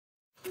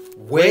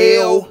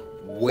Well.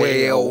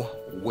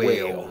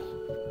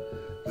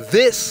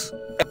 This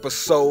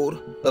episode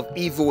of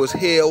Evil as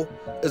Hell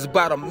is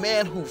about a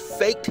man who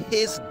faked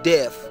his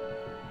death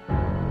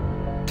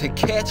to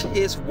catch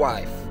his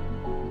wife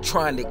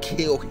trying to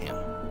kill him.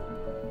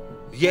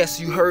 Yes,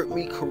 you heard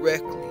me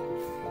correctly.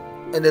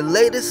 In the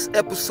latest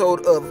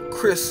episode of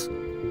Chris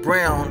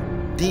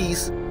Brown,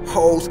 These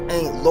Hoes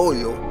Ain't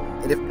Loyal,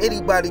 and if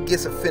anybody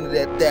gets offended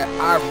at that,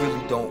 I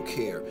really don't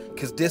care,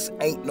 because this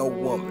ain't no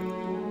woman.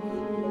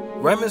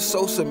 Raymond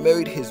Sosa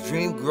married his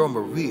dream girl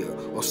Maria,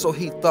 or so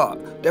he thought.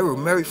 They were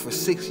married for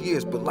 6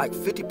 years, but like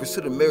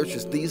 50% of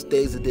marriages these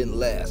days, it didn't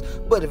last.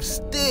 But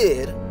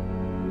instead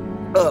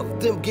of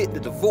them getting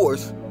the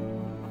divorce,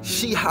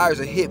 she hires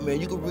a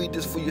hitman. You can read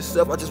this for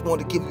yourself. I just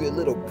want to give you a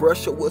little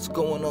brush of what's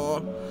going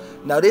on.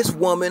 Now, this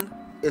woman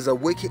is a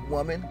wicked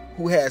woman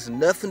who has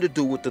nothing to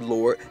do with the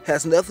Lord,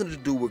 has nothing to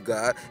do with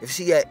God. If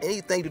she had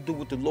anything to do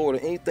with the Lord or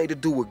anything to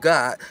do with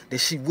God, then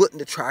she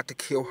wouldn't have tried to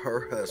kill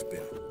her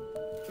husband.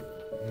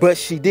 But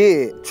she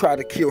did try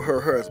to kill her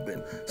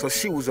husband. So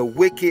she was a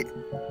wicked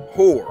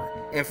whore.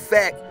 In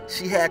fact,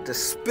 she had the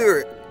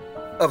spirit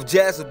of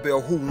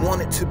Jezebel, who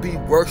wanted to be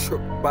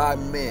worshipped by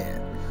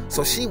men.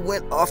 So she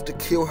went off to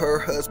kill her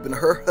husband.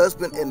 Her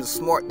husband, in a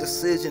smart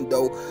decision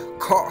though,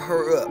 caught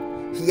her up.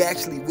 He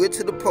actually went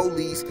to the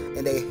police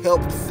and they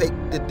helped fake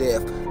the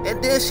death.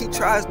 And then she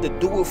tries to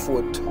do it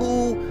for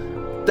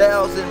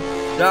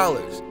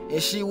 $2,000.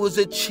 And she was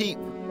a cheap,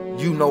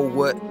 you know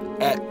what,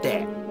 at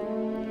that.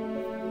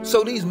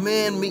 So these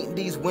men meeting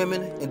these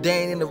women and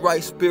they ain't in the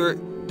right spirit,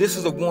 this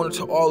is a warning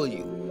to all of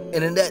you.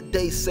 And in that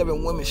day,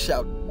 7 women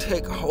shall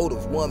take hold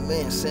of one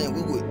man, saying,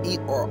 we will eat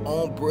our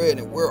own bread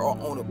and wear our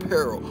own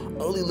apparel.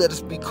 Only let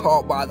us be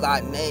called by thy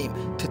name,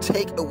 to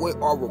take away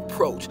our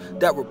reproach.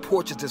 That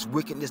reproach is this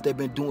wickedness they've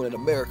been doing in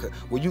America,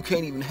 where you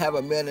can't even have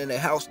a man in the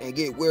house and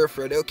get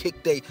welfare. They'll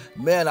kick their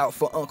man out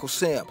for Uncle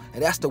Sam.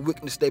 And that's the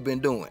wickedness they've been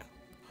doing.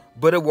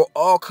 But it will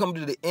all come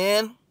to the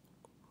end.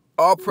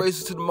 All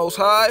praises to the Most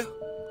High.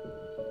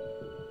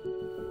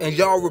 And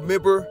y'all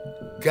remember,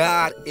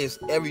 God is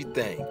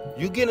everything.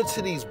 You get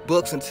into these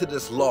books, into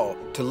this law,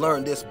 to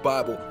learn this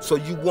Bible, so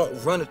you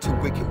won't run into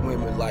wicked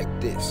women like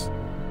this.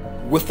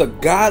 With a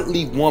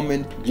godly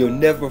woman, you'll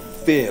never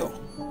fail.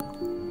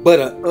 But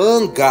an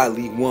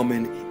ungodly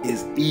woman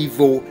is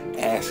evil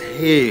as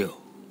hell.